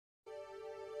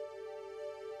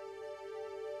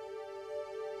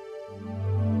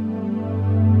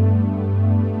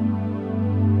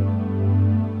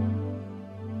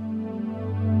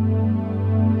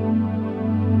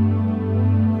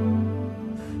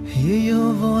Hear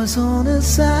your voice on a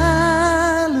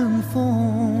silent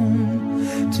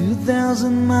phone,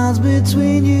 2,000 miles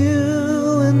between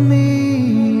you and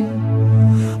me.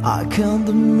 I count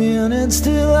the minutes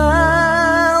till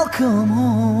I'll come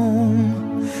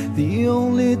home, the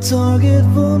only target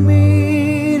for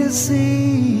me to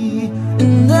see.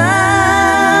 And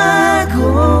I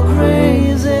go crazy.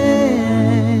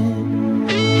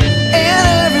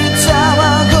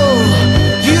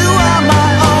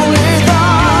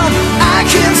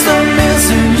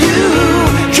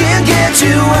 You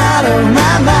out of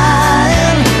my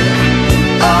mind.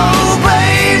 Oh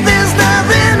babe, there's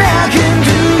nothing I can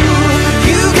do.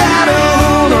 You got a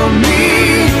hold of me.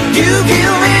 You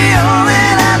give me all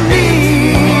that I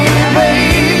need,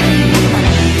 babe.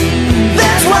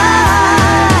 That's why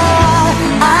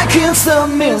I can't stop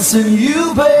missing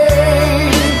you,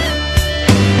 babe.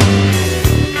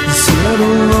 Sit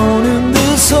alone in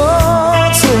this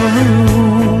hotel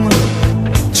room,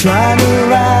 trying to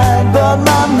ride, but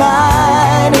my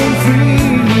mind ain't free.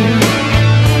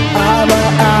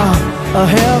 I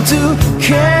have to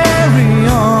carry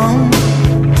on.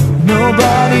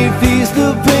 Nobody feels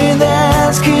the pain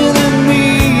that's killing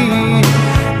me.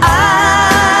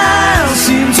 I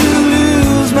seem to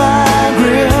lose my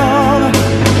grip,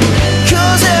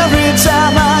 'cause every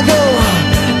time I go,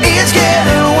 it's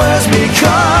getting worse,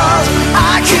 because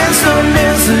I can't stop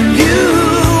missing you.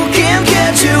 Can't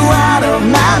get you out of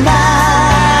my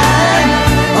mind.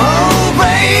 Oh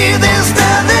babe, there's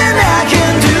nothing I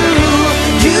can do.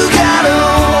 You got a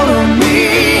hold of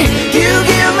me. You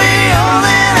give me all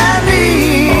that I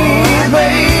need,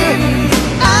 babe.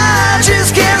 I just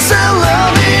can't stop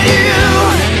loving you.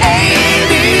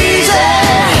 Ain't easy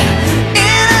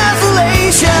in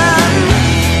isolation.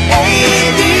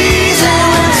 Ain't easy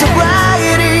with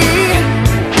sobriety.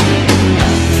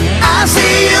 I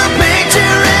see your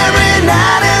picture every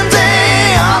night and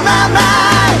day on my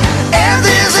mind, and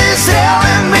this is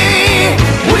telling me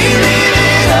we leave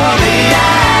it all behind.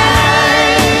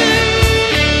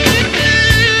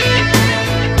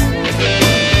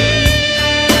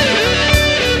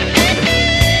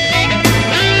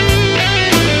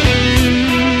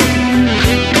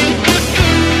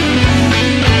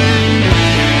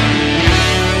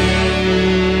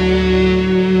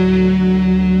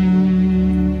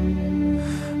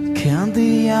 Count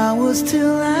the hours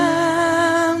till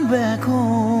I'm back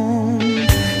home,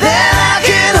 then I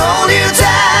can hold you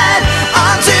tight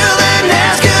until the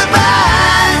next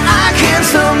goodbye. I can't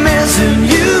stop missing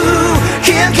you.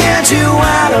 Can't get you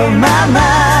out